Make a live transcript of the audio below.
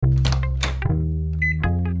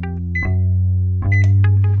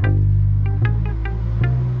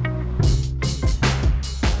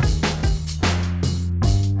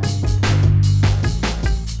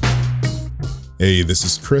Hey, this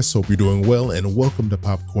is Chris. Hope you're doing well, and welcome to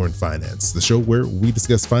Popcorn Finance, the show where we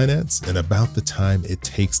discuss finance and about the time it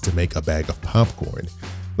takes to make a bag of popcorn.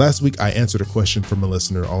 Last week, I answered a question from a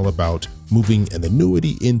listener all about moving an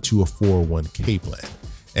annuity into a 401k plan.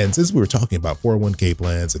 And since we were talking about 401k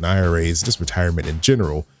plans and IRAs, just retirement in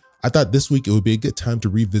general, I thought this week it would be a good time to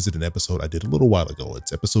revisit an episode I did a little while ago.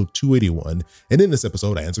 It's episode 281. And in this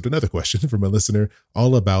episode, I answered another question from a listener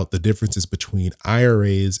all about the differences between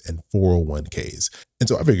IRAs and 401ks. And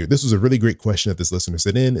so I figured this was a really great question that this listener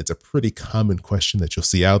sent in. It's a pretty common question that you'll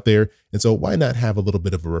see out there. And so why not have a little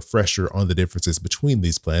bit of a refresher on the differences between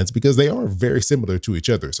these plans, because they are very similar to each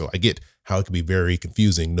other. So I get how it can be very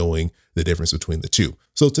confusing knowing the difference between the two.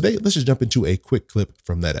 So today, let's just jump into a quick clip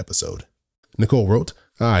from that episode. Nicole wrote,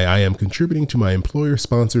 "Hi, I am contributing to my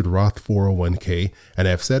employer-sponsored Roth 401k and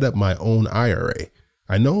have set up my own IRA.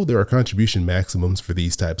 I know there are contribution maximums for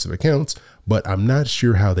these types of accounts, but I'm not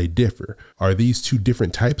sure how they differ. Are these two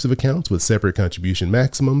different types of accounts with separate contribution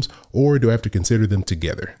maximums, or do I have to consider them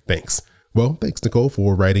together? Thanks." Well, thanks, Nicole,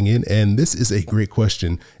 for writing in. And this is a great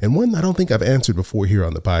question, and one I don't think I've answered before here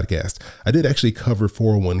on the podcast. I did actually cover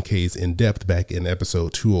 401ks in depth back in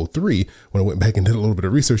episode 203 when I went back and did a little bit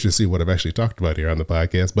of research to see what I've actually talked about here on the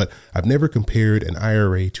podcast, but I've never compared an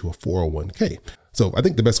IRA to a 401k. So I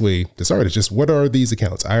think the best way to start is just, what are these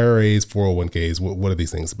accounts? IRAs, 401ks, what are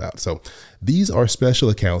these things about? So these are special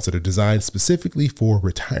accounts that are designed specifically for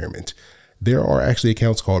retirement. There are actually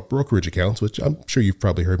accounts called brokerage accounts, which I'm sure you've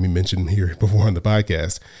probably heard me mention here before on the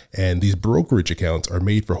podcast. And these brokerage accounts are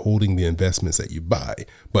made for holding the investments that you buy.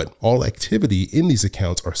 But all activity in these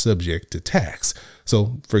accounts are subject to tax.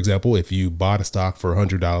 So, for example, if you bought a stock for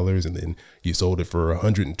 $100 and then you sold it for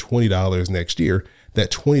 $120 next year, that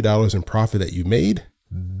 $20 in profit that you made,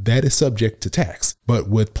 that is subject to tax. But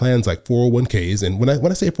with plans like 401ks, and when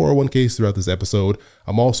I say 401ks throughout this episode,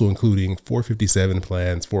 I'm also including 457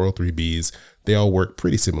 plans, 403bs. They all work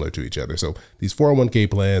pretty similar to each other. So these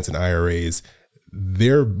 401k plans and IRAs,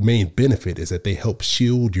 their main benefit is that they help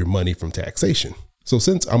shield your money from taxation. So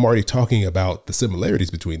since I'm already talking about the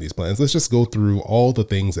similarities between these plans, let's just go through all the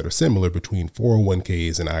things that are similar between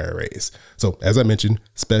 401ks and IRAs. So as I mentioned,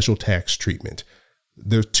 special tax treatment.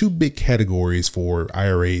 There's two big categories for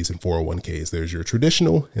IRAs and 401ks. There's your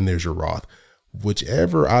traditional and there's your Roth.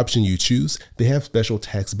 Whichever option you choose, they have special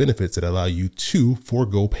tax benefits that allow you to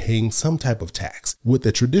forego paying some type of tax. With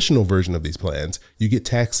the traditional version of these plans, you get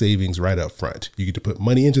tax savings right up front. You get to put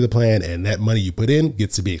money into the plan, and that money you put in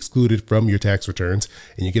gets to be excluded from your tax returns,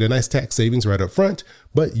 and you get a nice tax savings right up front,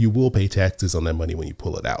 but you will pay taxes on that money when you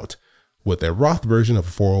pull it out. With a Roth version of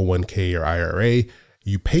a 401k or IRA,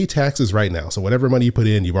 you pay taxes right now. So whatever money you put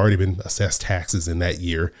in, you've already been assessed taxes in that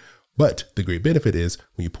year. But the great benefit is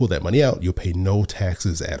when you pull that money out, you'll pay no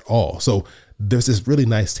taxes at all. So there's this really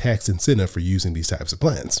nice tax incentive for using these types of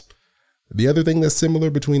plans. The other thing that's similar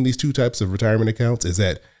between these two types of retirement accounts is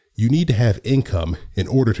that you need to have income in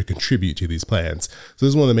order to contribute to these plans. So this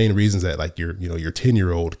is one of the main reasons that like your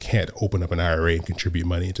 10-year-old can't open up an IRA and contribute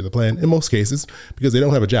money into the plan in most cases, because they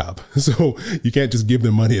don't have a job. So you can't just give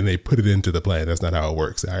them money and they put it into the plan. That's not how it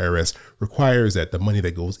works. The IRS requires that the money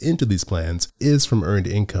that goes into these plans is from earned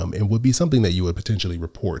income and would be something that you would potentially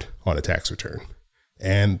report on a tax return.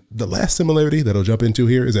 And the last similarity that I'll jump into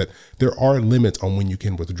here is that there are limits on when you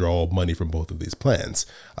can withdraw money from both of these plans.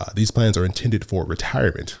 These plans are intended for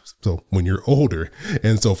retirement, so when you're older.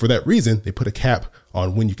 And so for that reason, they put a cap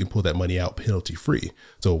on when you can pull that money out penalty free.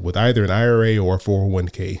 So with either an IRA or a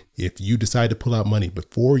 401k, if you decide to pull out money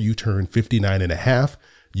before you turn 59 and a half,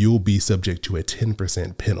 you'll be subject to a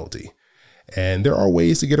 10% penalty. And there are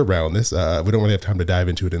ways to get around this. We don't really have time to dive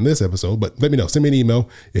into it in this episode, but let me know. Send me an email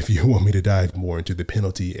if you want me to dive more into the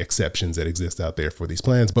penalty exceptions that exist out there for these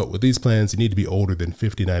plans. But with these plans, you need to be older than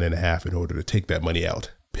 59 and a half in order to take that money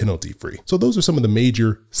out penalty free. So those are some of the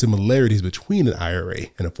major similarities between an IRA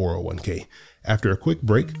and a 401k. After a quick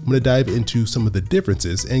break, I'm going to dive into some of the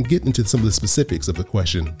differences and get into some of the specifics of the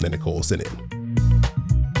question that Nicole sent in.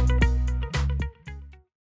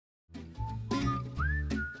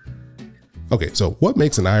 Okay, so what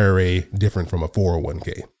makes an IRA different from a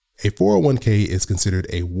 401k? A 401k is considered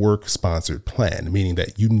a work-sponsored plan, meaning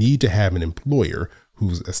that you need to have an employer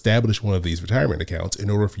who's established one of these retirement accounts in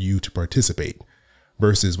order for you to participate.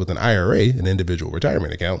 Versus with an IRA, an individual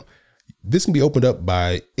retirement account, this can be opened up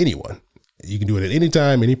by anyone. You can do it at any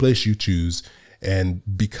time, any place you choose. And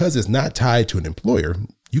because it's not tied to an employer,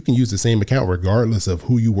 you can use the same account regardless of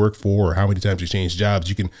who you work for or how many times you change jobs.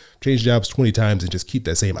 You can change jobs 20 times and just keep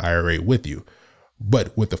that same IRA with you.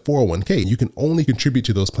 But with the 401k, you can only contribute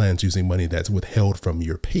to those plans using money that's withheld from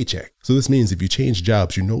your paycheck. So this means if you change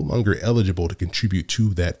jobs, you're no longer eligible to contribute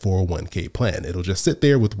to that 401k plan. It'll just sit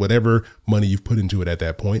there with whatever money you've put into it at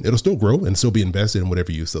that point. It'll still grow and still be invested in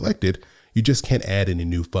whatever you selected. You just can't add any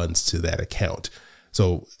new funds to that account.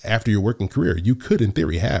 So after your working career, you could in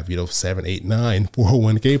theory have, 7, 8, 9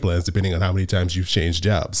 401k plans, depending on how many times you've changed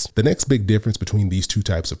jobs. The next big difference between these two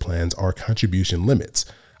types of plans are contribution limits.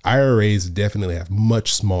 IRAs definitely have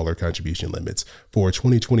much smaller contribution limits. For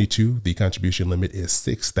 2022, the contribution limit is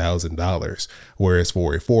 $6,000, whereas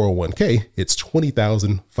for a 401k, it's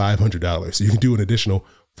 $20,500. So you can do an additional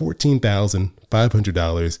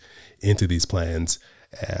 $14,500 into these plans,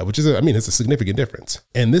 which is, it's a significant difference.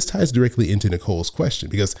 And this ties directly into Nicole's question,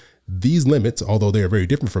 because these limits, although they are very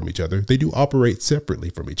different from each other, they do operate separately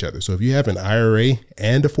from each other. So if you have an IRA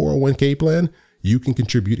and a 401k plan, you can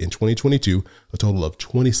contribute in 2022 a total of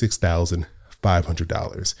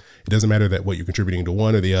 $26,500. It doesn't matter that what you're contributing to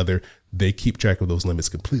one or the other, they keep track of those limits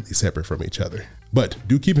completely separate from each other. But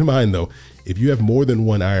do keep in mind though, if you have more than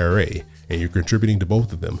one IRA and you're contributing to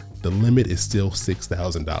both of them, the limit is still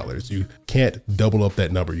 $6,000. You can't double up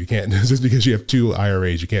that number. You can't, just because you have two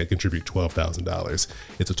IRAs, you can't contribute $12,000.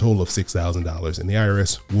 It's a total of $6,000 and the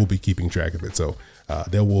IRS will be keeping track of it. So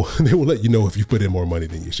they will let you know if you put in more money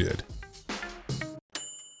than you should.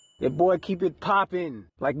 Yeah, boy, keep it poppin'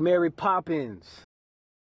 like Mary Poppins.